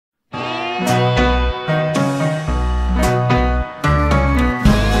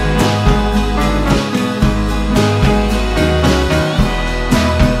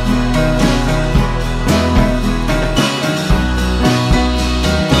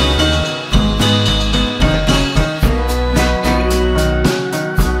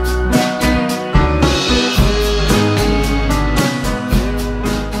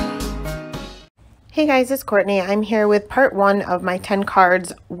Hey guys, it's Courtney. I'm here with part 1 of my 10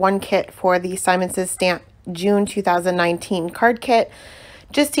 cards, 1 kit for the Simon Says Stamp June 2019 card kit.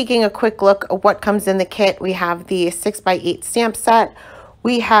 Just taking a quick look at what comes in the kit. We have the 6x8 stamp set.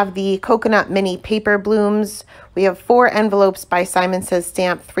 We have the coconut mini paper blooms. We have 4 envelopes by Simon Says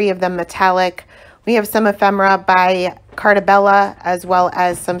Stamp, 3 of them metallic. We have some ephemera by Cartabella, as well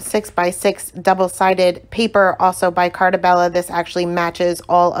as some 6x6 double-sided paper, also by Cartabella. This actually matches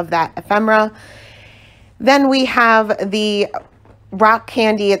all of that ephemera. Then we have the Rock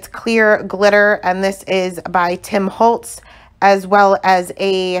Candy, it's clear glitter, and this is by Tim Holtz, as well as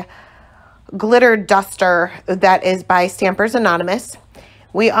a glitter duster that is by Stampers Anonymous.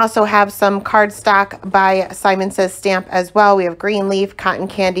 We also have some cardstock by Simon Says Stamp as well. We have Green Leaf, Cotton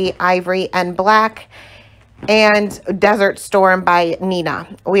Candy, Ivory, and Black, and Desert Storm by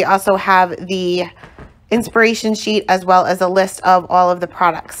Nina. We also have the inspiration sheet as well as a list of all of the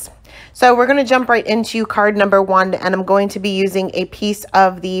products. So we're going to jump right into card number 1, and I'm going to be using a piece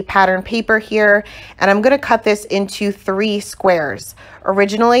of the pattern paper here, and I'm going to cut this into 3 squares.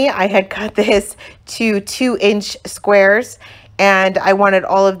 Originally, I had cut this to 2-inch squares, and I wanted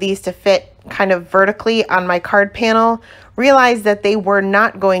all of these to fit kind of vertically on my card panel. Realized that they were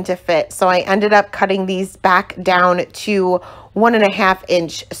not going to fit, so I ended up cutting these back down to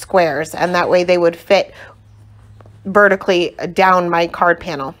 1.5-inch squares, and that way they would fit vertically down my card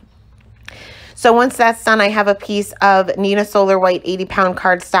panel. So once that's done, I have a piece of Nina Solar White 80-pound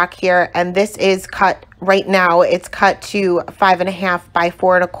cardstock here, and this is cut right now. It's cut to 5.5 by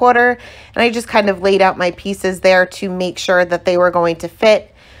 4 1/4, and I just kind of laid out my pieces there to make sure that they were going to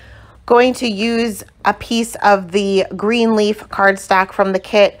fit. Going to use a piece of the Green Leaf cardstock from the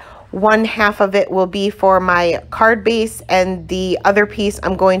kit. 1/2 of it will be for my card base, and the other piece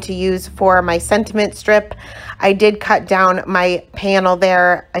I'm going to use for my sentiment strip. I did cut down my panel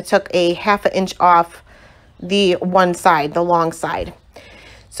there. I took a 1/2 inch off the one side, the long side.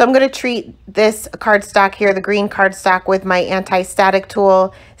 So I'm going to treat this cardstock here, the green cardstock, with my anti-static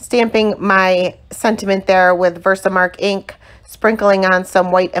tool, stamping my sentiment there with Versamark ink, sprinkling on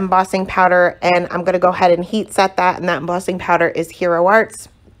some white embossing powder, and I'm going to go ahead and heat set that, and that embossing powder is Hero Arts.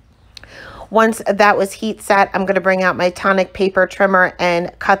 Once that was heat set, I'm going to bring out my tonic paper trimmer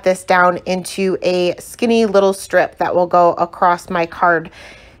and cut this down into a skinny little strip that will go across my card.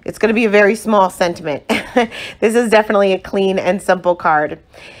 It's going to be a very small sentiment. This is definitely a clean and simple card.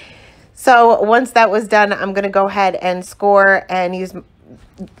 So once that was done, I'm going to go ahead and score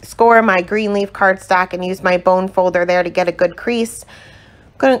my Green Leaf cardstock and use my bone folder there to get a good crease.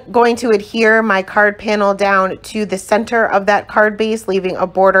 Going to adhere my card panel down to the center of that card base, leaving a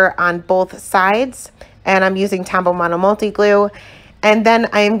border on both sides, and I'm using Tombow Mono Multi Glue. And then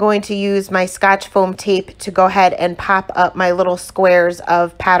I am going to use my Scotch foam tape to go ahead and pop up my little squares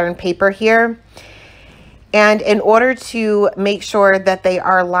of pattern paper here. And in order to make sure that they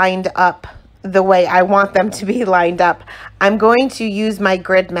are lined up the way I want them to be lined up, I'm going to use my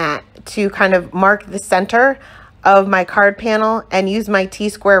grid mat to kind of mark the center of my card panel and use my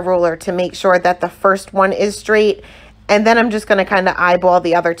T-square ruler to make sure that the first one is straight, and then I'm just going to kind of eyeball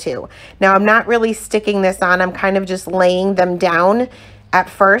the other 2. Now I'm not really sticking this on, I'm kind of just laying them down at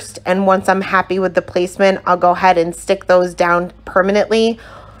first, and once I'm happy with the placement, I'll go ahead and stick those down permanently.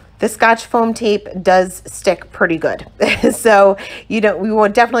 The Scotch foam tape does stick pretty good. So we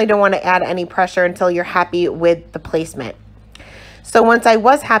definitely don't want to add any pressure until you're happy with the placement. So once I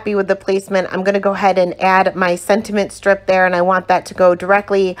was happy with the placement, I'm going to go ahead and add my sentiment strip there, and I want that to go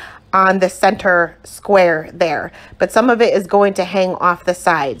directly on the center square there. But some of it is going to hang off the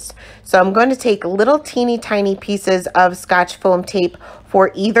sides. So I'm going to take little teeny tiny pieces of Scotch foam tape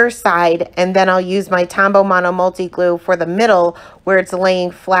for either side, and then I'll use my Tombow Mono Multi Glue for the middle where it's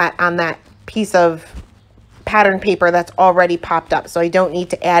laying flat on that piece of pattern paper that's already popped up. So I don't need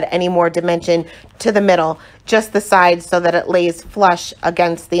to add any more dimension to the middle, just the sides so that it lays flush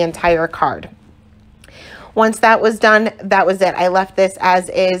against the entire card. Once that was done, that was it. I left this as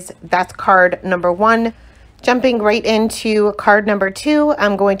is. That's card number 1. Jumping right into card number 2,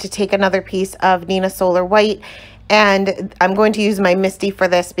 I'm going to take another piece of Nina Solar White, and I'm going to use my Misty for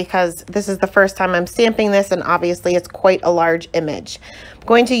this because this is the first time I'm stamping this, and obviously it's quite a large image. I'm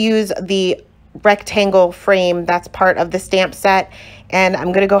going to use the rectangle frame that's part of the stamp set, And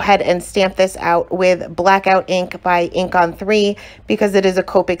I'm going to go ahead and stamp this out with Blackout ink by Ink on 3 because it is a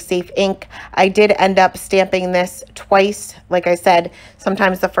Copic safe ink. I did end up stamping this twice. Like I said,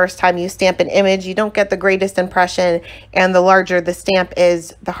 sometimes the first time you stamp an image, you don't get the greatest impression, and the larger the stamp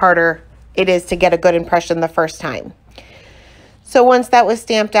is, the harder it is to get a good impression the first time. So once that was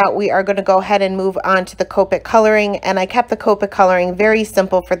stamped out, we are going to go ahead and move on to the Copic coloring, and I kept the Copic coloring very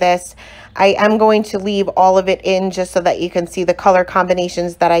simple for this. I am going to leave all of it in just so that you can see the color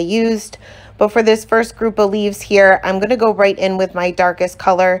combinations that I used. But for this first group of leaves here, I'm going to go right in with my darkest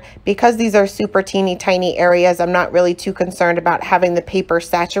color. Because these are super teeny tiny areas, I'm not really too concerned about having the paper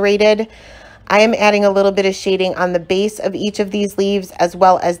saturated. I am adding a little bit of shading on the base of each of these leaves as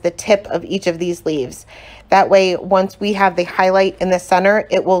well as the tip of each of these leaves. That way, once we have the highlight in the center,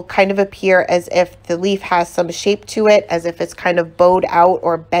 it will kind of appear as if the leaf has some shape to it, as if it's kind of bowed out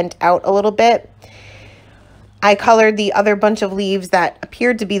or bent out a little bit. I colored the other bunch of leaves that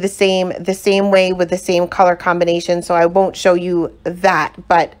appeared to be the same way with the same color combination, so I won't show you that,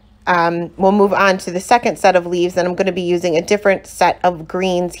 but we'll move on to the second set of leaves, and I'm going to be using a different set of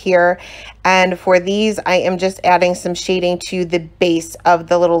greens here. And for these, I am just adding some shading to the base of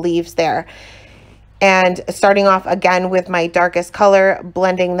the little leaves there. And starting off again with my darkest color,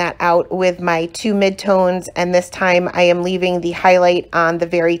 blending that out with my 2 midtones, and this time I am leaving the highlight on the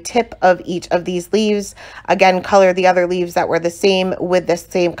very tip of each of these leaves. Again, color the other leaves that were the same with the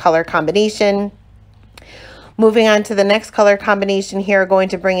same color combination. Moving on to the next color combination here, going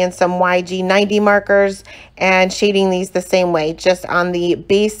to bring in some YG 90 markers and shading these the same way, just on the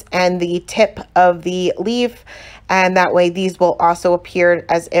base and the tip of the leaf. And that way these will also appear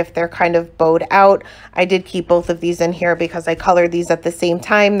as if they're kind of bowed out. I did keep both of these in here because I colored these at the same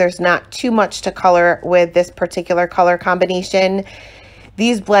time. There's not too much to color with this particular color combination.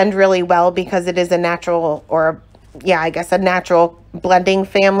 These blend really well because it is a natural, or yeah, I guess a natural blending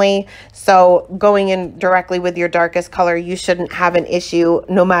family. So going in directly with your darkest color, you shouldn't have an issue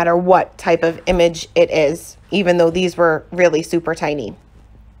no matter what type of image it is, even though these were really super tiny.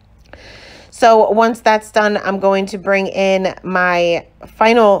 So once that's done, I'm going to bring in my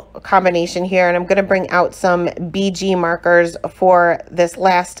final combination here, and I'm going to bring out some BG markers for this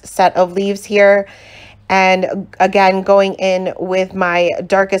last set of leaves here. And again, going in with my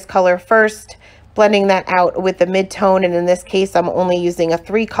darkest color first, blending that out with the mid-tone, and in this case I'm only using a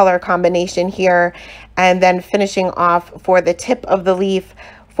 3 color combination here, and then finishing off for the tip of the leaf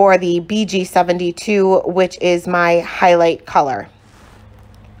for the BG 72, which is my highlight color.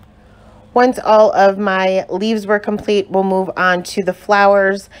 Once all of my leaves were complete, we'll move on to the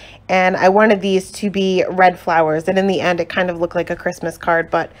flowers, and I wanted these to be red flowers, and in the end it kind of looked like a Christmas card,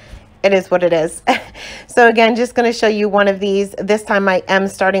 but it is what it is. So again, just going to show you one of these. This time I am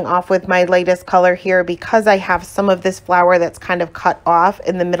starting off with my lightest color here because I have some of this flower that's kind of cut off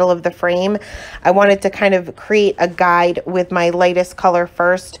in the middle of the frame. I wanted to kind of create a guide with my lightest color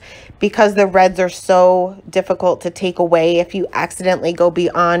first because the reds are so difficult to take away if you accidentally go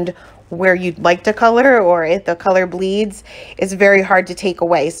beyond where you'd like to color, or if the color bleeds, it's very hard to take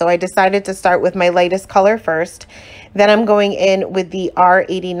away. So I decided to start with my lightest color first. Then I'm going in with the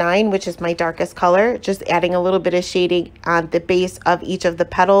R89, which is my darkest color, just adding a little bit of shading on the base of each of the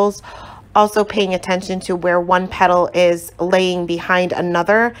petals. Also paying attention to where one petal is laying behind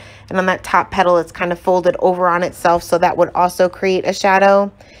another. And on that top petal, it's kind of folded over on itself, so that would also create a shadow.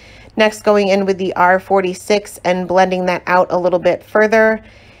 Next, going in with the R46 and blending that out a little bit further.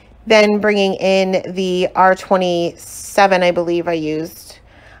 Then bringing in the R27, I believe I used,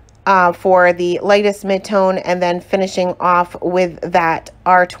 for the lightest mid-tone, and then finishing off with that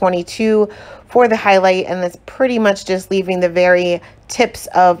R22 for the highlight, and that's pretty much just leaving the very tips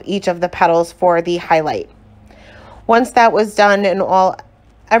of each of the petals for the highlight. Once that was done and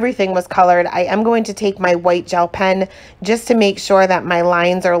everything was colored, I am going to take my white gel pen just to make sure that my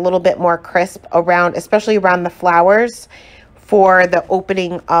lines are a little bit more crisp around, especially around the flowers, for the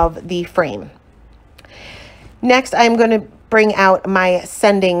opening of the frame. Next, I'm going to bring out my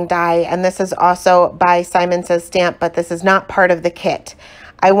sending die, and this is also by Simon Says Stamp, but this is not part of the kit.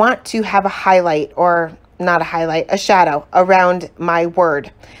 I want to have a highlight, or not a highlight, a shadow around my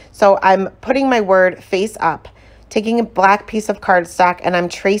word. So I'm putting my word face up, taking a black piece of cardstock, and I'm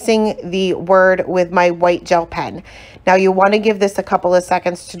tracing the word with my white gel pen. Now you want to give this a couple of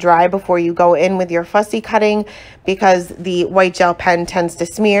seconds to dry before you go in with your fussy cutting, because the white gel pen tends to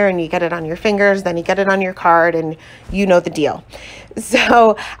smear and you get it on your fingers, then you get it on your card, and you know the deal.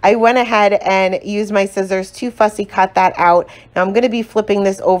 So I went ahead and used my scissors to fussy cut that out. Now I'm going to be flipping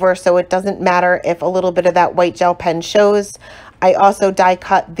this over so it doesn't matter if a little bit of that white gel pen shows. I also die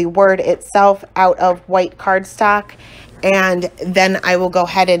cut the word itself out of white cardstock, And then I will go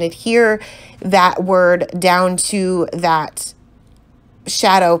ahead and adhere that word down to that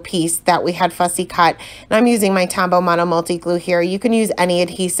shadow piece that we had fussy cut. And I'm using my Tombow Mono Multi Glue here. You can use any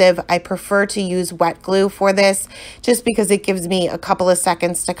adhesive. I prefer to use wet glue for this just because it gives me a couple of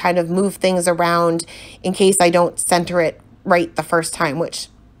seconds to kind of move things around in case I don't center it right the first time, which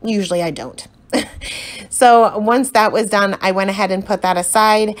usually I don't. So once that was done, I went ahead and put that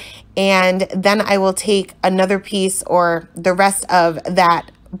aside, and then I will take another piece or the rest of that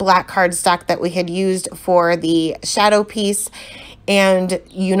black cardstock that we had used for the shadow piece, and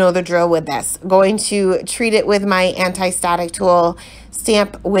you know the drill with this. Going to treat it with my anti-static tool,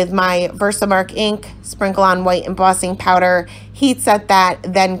 stamp with my Versamark ink, sprinkle on white embossing powder, heat set that,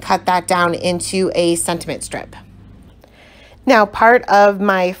 then cut that down into a sentiment strip. Now, part of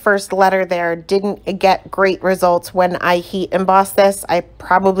my first letter there didn't get great results when I heat embossed this. I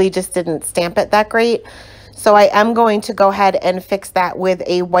probably just didn't stamp it that great. So I am going to go ahead and fix that with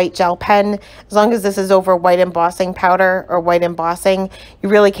a white gel pen. As long as this is over white embossing powder or white embossing, you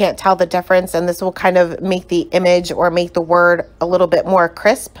really can't tell the difference, and this will kind of make the image or make the word a little bit more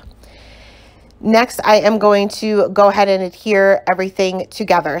crisp. Next, I am going to go ahead and adhere everything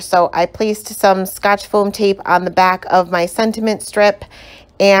together. So I placed some Scotch foam tape on the back of my sentiment strip,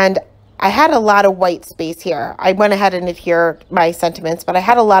 and I had a lot of white space here. I went ahead and adhered my sentiments, but I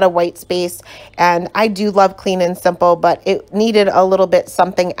had a lot of white space, and I do love clean and simple, but it needed a little bit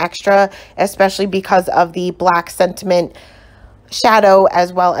something extra, especially because of the black sentiment shadow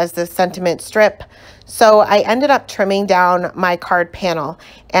as well as the sentiment strip. So I ended up trimming down my card panel,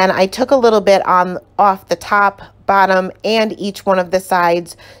 and I took a little bit off the top, bottom, and each one of the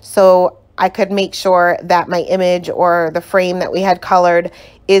sides so I could make sure that my image or the frame that we had colored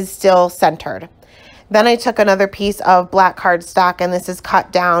is still centered. Then I took another piece of black cardstock, and this is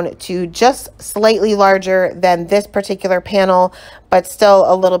cut down to just slightly larger than this particular panel, but still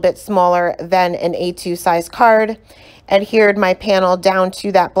a little bit smaller than an A2 size card. Adhered my panel down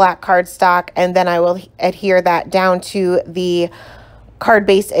to that black cardstock, and then I will adhere that down to the card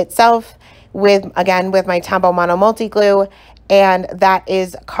base itself with, again, with my Tombow Mono Multi Glue, and that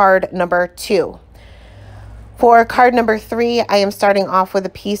is card number 2. For card number 3, I am starting off with a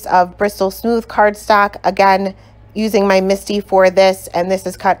piece of Bristol Smooth cardstock, again, using my MISTI for this, and this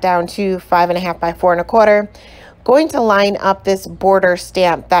is cut down to 5.5 by 4.25. Going to line up this border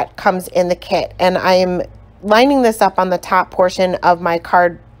stamp that comes in the kit, and I am lining this up on the top portion of my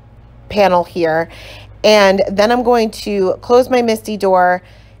card panel here, and then I'm going to close my MISTI door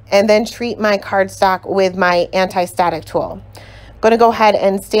and then treat my cardstock with my anti-static tool. I'm going to go ahead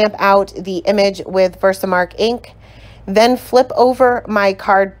and stamp out the image with Versamark ink, then flip over my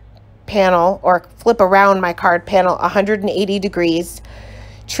card panel, or flip around my card panel 180 degrees,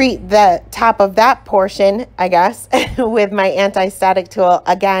 treat the top of that portion, I guess, with my anti-static tool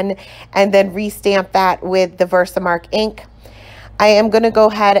again, and then restamp that with the Versamark ink. I am going to go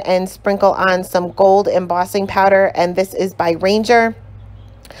ahead and sprinkle on some gold embossing powder, and this is by Ranger,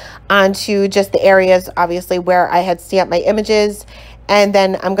 onto just the areas, obviously, where I had stamped my images. And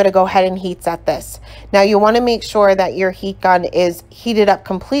then I'm going to go ahead and heat set this. Now you want to make sure that your heat gun is heated up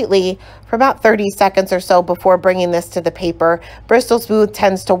completely for about 30 seconds or so before bringing this to the paper. Bristol Smooth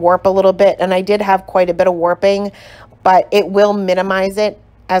tends to warp a little bit, and I did have quite a bit of warping, but it will minimize it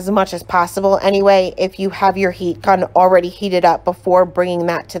as much as possible anyway if you have your heat gun already heated up before bringing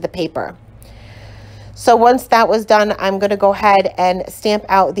that to the paper. So once that was done, I'm going to go ahead and stamp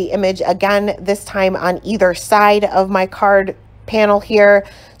out the image again, this time on either side of my card panel here.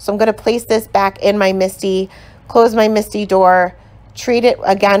 So I'm going to place this back in my MISTI, close my MISTI door, treat it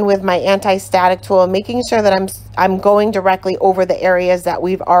again with my anti-static tool, making sure that I'm going directly over the areas that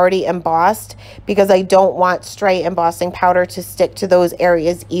we've already embossed, because I don't want stray embossing powder to stick to those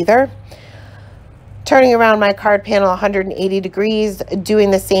areas either. Turning around my card panel 180 degrees,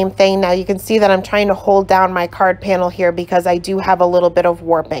 doing the same thing. Now you can see that I'm trying to hold down my card panel here because I do have a little bit of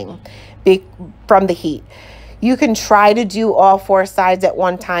warping from the heat. You can try to do all 4 sides at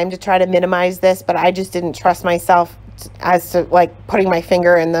one time to try to minimize this, but I just didn't trust myself as to like putting my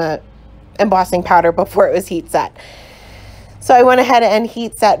finger in the embossing powder before it was heat set. So I went ahead and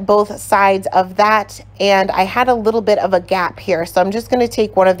heat set both sides of that, and I had a little bit of a gap here. So I'm just going to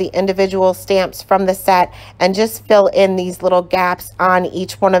take one of the individual stamps from the set and just fill in these little gaps on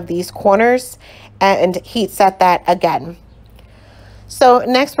each one of these corners and heat set that again. So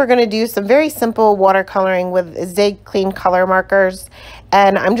next we're going to do some very simple watercoloring with Zig Clean color markers,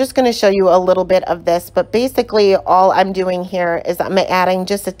 and I'm just going to show you a little bit of this, but basically all I'm doing here is I'm adding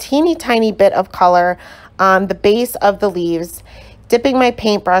just a teeny tiny bit of color on the base of the leaves, dipping my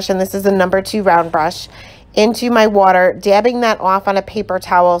paintbrush, and this is a number 2 round brush, into my water, dabbing that off on a paper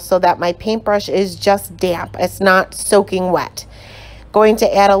towel so that my paintbrush is just damp. It's not soaking wet. Going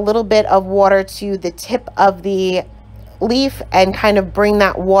to add a little bit of water to the tip of the leaf and kind of bring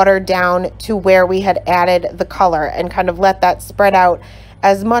that water down to where we had added the color and kind of let that spread out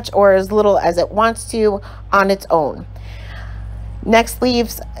as much or as little as it wants to on its own. Next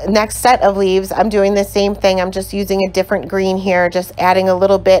set of leaves, I'm doing the same thing. I'm just using a different green here, just adding a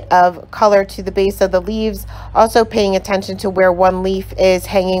little bit of color to the base of the leaves. Also paying attention to where one leaf is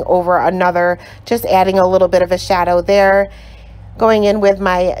hanging over another, just adding a little bit of a shadow there. Going in with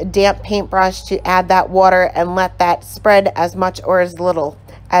my damp paintbrush to add that water and let that spread as much or as little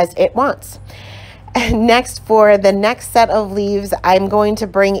as it wants. Next, for the next set of leaves, I'm going to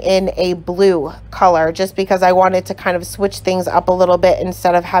bring in a blue color just because I wanted to kind of switch things up a little bit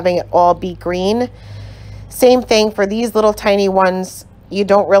instead of having it all be green. Same thing for these little tiny ones. You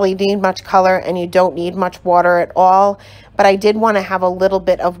don't really need much color and you don't need much water at all, but I did want to have a little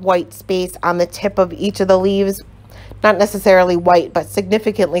bit of white space on the tip of each of the leaves. Not necessarily white, but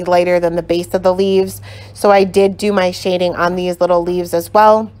significantly lighter than the base of the leaves. So I did do my shading on these little leaves as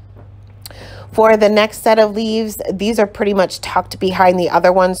well. For the next set of leaves, these are pretty much tucked behind the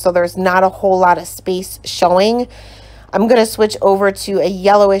other ones, so there's not a whole lot of space showing. I'm going to switch over to a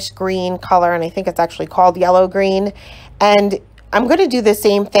yellowish green color, and I think it's actually called yellow green. And I'm going to do the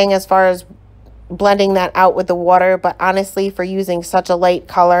same thing as far as blending that out with the water, but honestly, for using such a light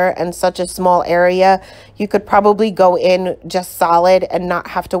color and such a small area, you could probably go in just solid and not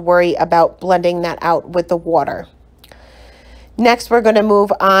have to worry about blending that out with the water. Next, we're going to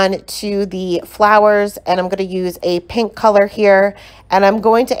move on to the flowers, and I'm going to use a pink color here, and I'm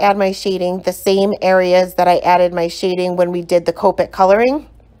going to add my shading the same areas that I added my shading when we did the Copic coloring.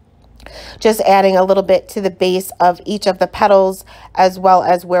 Just adding a little bit to the base of each of the petals, as well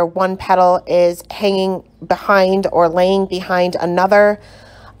as where one petal is hanging behind or laying behind another.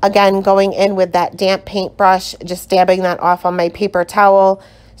 Again, going in with that damp paintbrush, just dabbing that off on my paper towel,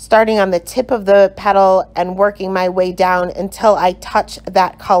 starting on the tip of the petal and working my way down until I touch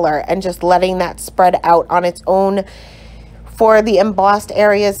that color and just letting that spread out on its own. For the embossed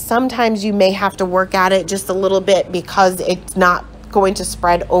areas, sometimes you may have to work at it just a little bit because it's not going to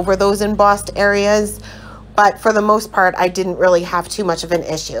spread over those embossed areas, but for the most part, I didn't really have too much of an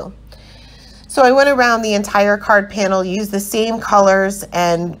issue. So I went around the entire card panel, used the same colors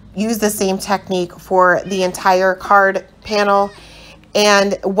and used the same technique for the entire card panel.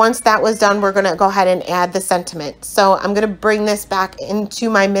 And once that was done, we're going to go ahead and add the sentiment. So I'm going to bring this back into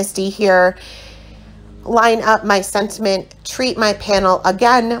my MISTI here, line up my sentiment, treat my panel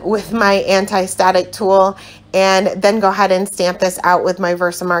again with my anti-static tool, and then go ahead and stamp this out with my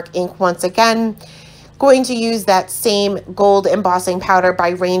Versamark ink once again. Going to use that same gold embossing powder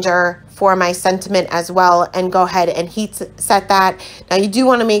by Ranger for my sentiment as well, and go ahead and heat set that. Now you do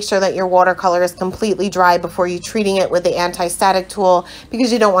want to make sure that your watercolor is completely dry before you treating it with the anti-static tool,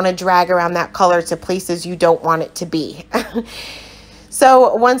 because you don't want to drag around that color to places you don't want it to be.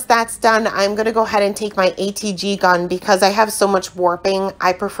 So once that's done, I'm going to go ahead and take my ATG gun. Because I have so much warping,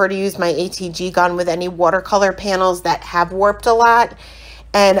 I prefer to use my ATG gun with any watercolor panels that have warped a lot.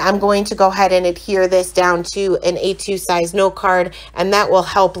 And I'm going to go ahead and adhere this down to an A2 size note card, and that will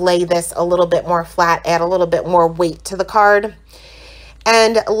help lay this a little bit more flat, add a little bit more weight to the card.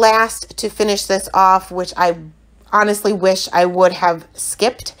 And last, to finish this off, which I honestly wish I would have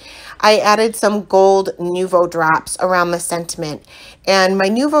skipped, I added some gold Nuvo drops around the sentiment. And my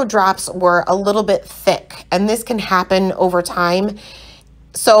Nuvo drops were a little bit thick, and this can happen over time.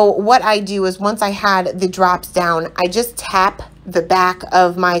 So what I do is, once I had the drops down, I just tap the back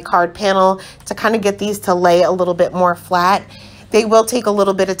of my card panel to kind of get these to lay a little bit more flat. They will take a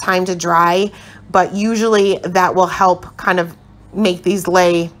little bit of time to dry, but usually that will help kind of make these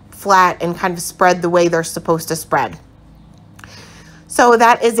lay flat and kind of spread the way they're supposed to spread. So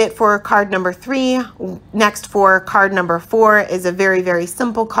that is it for card number 3. Next, for card number 4 is a very, very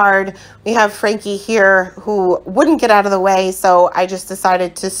simple card. We have Frankie here who wouldn't get out of the way, so I just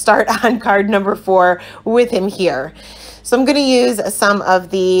decided to start on card number 4 with him here. So I'm going to use some of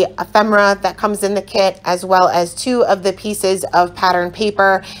the ephemera that comes in the kit, as well as 2 of the pieces of pattern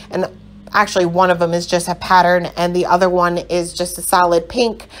paper. And actually, one of them is just a pattern and the other one is just a solid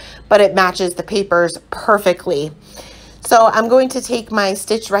pink, but it matches the papers perfectly. So I'm going to take my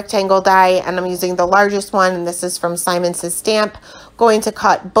stitch rectangle die, and I'm using the largest one, and this is from Simon Says Stamp. Going to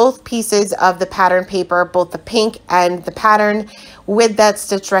cut both pieces of the pattern paper, both the pink and the pattern, with that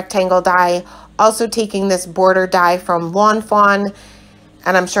stitch rectangle die. Also taking this border die from Lawn Fawn,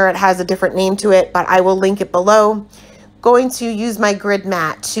 and I'm sure it has a different name to it, but I will link it below. Going to use my grid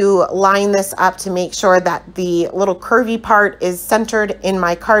mat to line this up to make sure that the little curvy part is centered in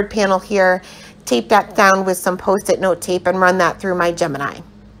my card panel here. Tape that down with some Post-it note tape and run that through my Gemini.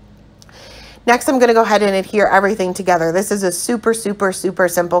 Next, I'm going to go ahead and adhere everything together. This is a super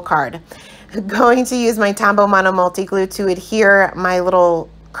simple card. Going to use my Tombow Mono Multi Glue to adhere my little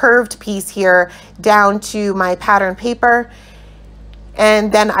curved piece here down to my pattern paper.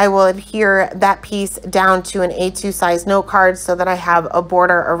 And then I will adhere that piece down to an A2 size note card so that I have a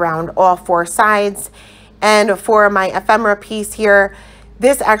border around all 4 sides. And for my ephemera piece here,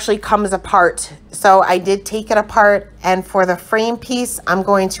 this actually comes apart. So I did take it apart, and for the frame piece, I'm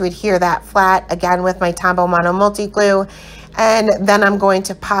going to adhere that flat again with my Tombow Mono Multi Glue. And then I'm going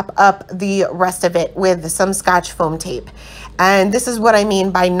to pop up the rest of it with some Scotch foam tape. And this is what I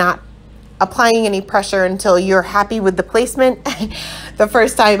mean by not applying any pressure until you're happy with the placement. The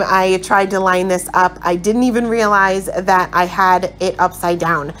first time I tried to line this up, I didn't even realize that I had it upside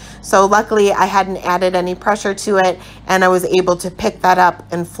down. So luckily I hadn't added any pressure to it, and I was able to pick that up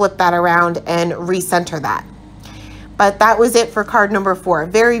and flip that around and recenter that. But that was it for card number 4.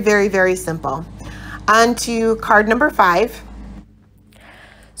 Very simple. On to card number 5.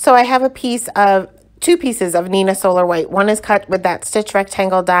 So I have two pieces of Neenah Solar White. One is cut with that stitch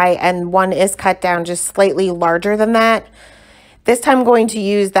rectangle die, and one is cut down just slightly larger than that. This time I'm going to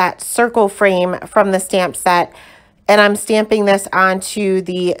use that circle frame from the stamp set, and I'm stamping this onto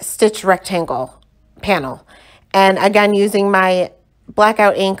the stitch rectangle panel. And again, using my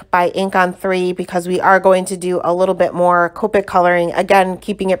Blackout ink by Ink on 3, because we are going to do a little bit more Copic coloring. Again,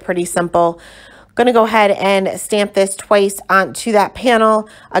 keeping it pretty simple. I'm going to go ahead and stamp this twice onto that panel.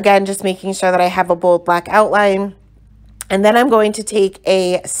 Again, just making sure that I have a bold black outline. And then I'm going to take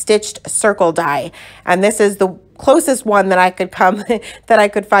a stitched circle die. And this is the closest one that I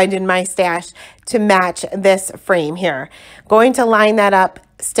could find in my stash to match this frame here. Going to line that up,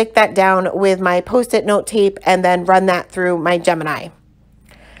 stick that down with my Post-it note tape, and then run that through my Gemini.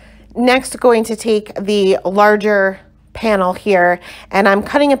 Next, going to take the larger panel here, and I'm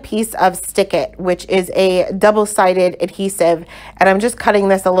cutting a piece of Stick It, which is a double-sided adhesive, and I'm just cutting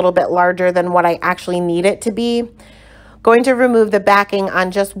this a little bit larger than what I actually need it to be. Going to remove the backing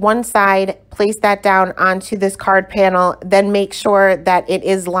on just one side, place that down onto this card panel, then make sure that it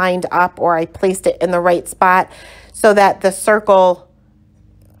is lined up, or I placed it in the right spot so that the circle,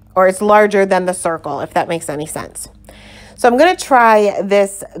 or it's larger than the circle, if that makes any sense. So I'm going to try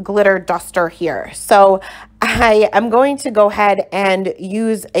this glitter duster here. So I am going to go ahead and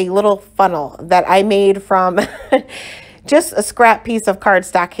use a little funnel that I made from just a scrap piece of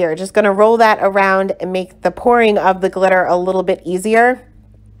cardstock here. Just going to roll that around and make the pouring of the glitter a little bit easier.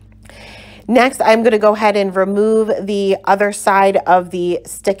 Next, I'm going to go ahead and remove the other side of the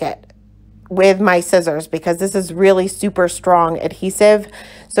Stick It with my scissors, because this is really super strong adhesive.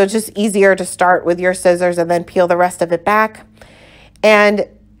 So it's just easier to start with your scissors and then peel the rest of it back. And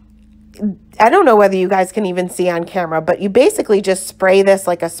I don't know whether you guys can even see on camera, but you basically just spray this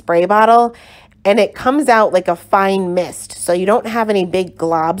like a spray bottle, and it comes out like a fine mist. So you don't have any big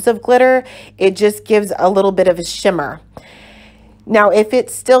globs of glitter. It just gives a little bit of a shimmer. Now, if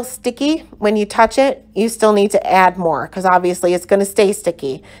it's still sticky when you touch it, you still need to add more, because obviously it's going to stay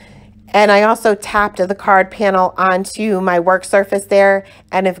sticky. And I also tapped the card panel onto my work surface there,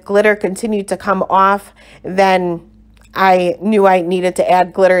 and if glitter continued to come off, then I knew I needed to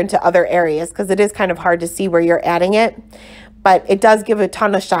add glitter into other areas, because it is kind of hard to see where you're adding it, but it does give a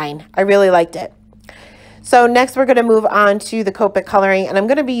ton of shine. I really liked it. So next we're going to move on to the Copic coloring, and I'm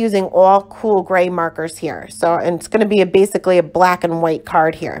going to be using all cool gray markers here. So, and it's going to be basically a black and white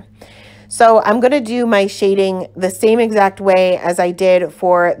card here. So I'm going to do my shading the same exact way as I did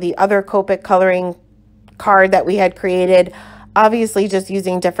for the other Copic coloring card that we had created. Obviously just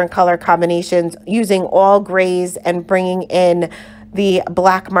using different color combinations, using all grays and bringing in the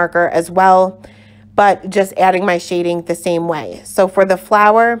black marker as well, but just adding my shading the same way. So for the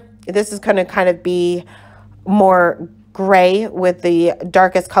flower, this is going to kind of be more gray, with the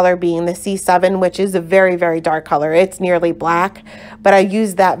darkest color being the C7, which is a very dark color. It's nearly black, but I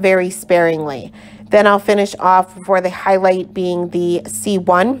use that very sparingly. Then I'll finish off for the highlight being the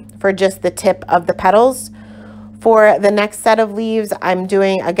C1 for just the tip of the petals. For the next set of leaves, I'm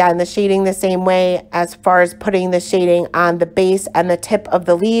doing, again, the shading the same way as far as putting the shading on the base and the tip of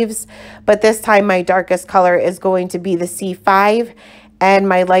the leaves. But this time my darkest color is going to be the C5, and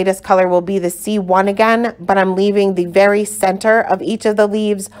my lightest color will be the C1 again, but I'm leaving the very center of each of the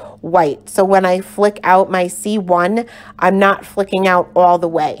leaves white. So when I flick out my C1, I'm not flicking out all the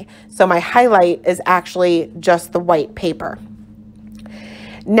way. So my highlight is actually just the white paper.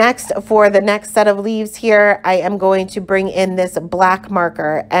 Next, for the next set of leaves here, I am going to bring in this black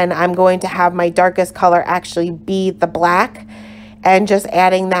marker, and I'm going to have my darkest color actually be the black, and just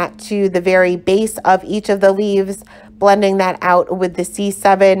adding that to the very base of each of the leaves, blending that out with the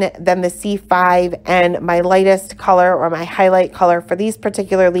C7, then the C5, and my lightest color or my highlight color for these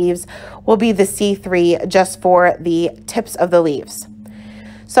particular leaves will be the C3 just for the tips of the leaves.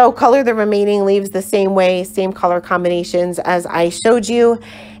 So color the remaining leaves the same way, same color combinations as I showed you.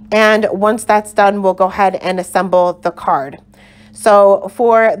 And once that's done, we'll go ahead and assemble the card. So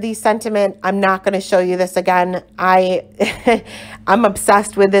for the sentiment, I'm not going to show you this again. I'm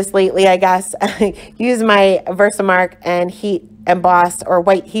obsessed with this lately, I guess. Use my Versamark and heat embossed or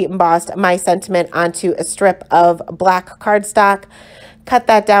white heat embossed my sentiment onto a strip of black cardstock. Cut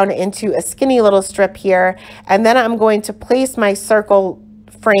that down into a skinny little strip here. And then I'm going to place my circle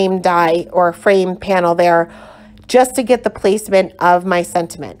frame die or frame panel there just to get the placement of my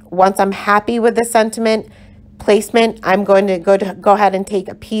sentiment. Once I'm happy with the sentiment placement, I'm going to go ahead and take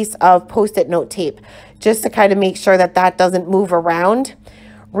a piece of Post-it note tape just to kind of make sure that that doesn't move around.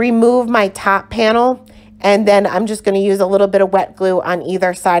 Remove my top panel, and then I'm just going to use a little bit of wet glue on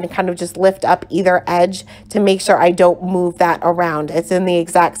either side and kind of just lift up either edge to make sure I don't move that around. It's in the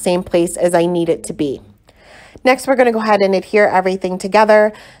exact same place as I need it to be. Next, we're going to go ahead and adhere everything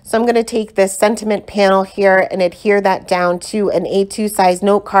together. So I'm going to take this sentiment panel here and adhere that down to an A2 size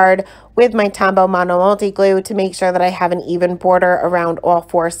note card with my Tombow Mono Multi Glue to make sure that I have an even border around all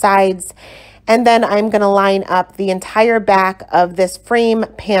four sides. And then I'm going to line up the entire back of this frame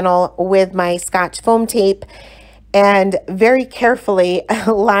panel with my Scotch foam tape and very carefully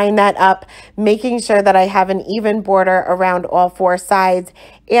line that up, making sure that I have an even border around all four sides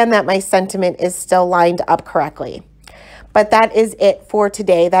and that my sentiment is still lined up correctly. But that is it for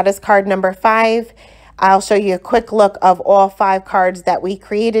today. That is card number 5. I'll show you a quick look of all 5 cards that we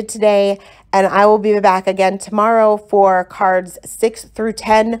created today, and I will be back again tomorrow for cards 6 through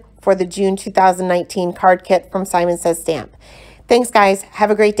 10 for the June 2019 card kit from Simon Says Stamp. Thanks, guys. Have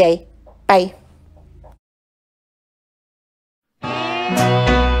a great day. Bye.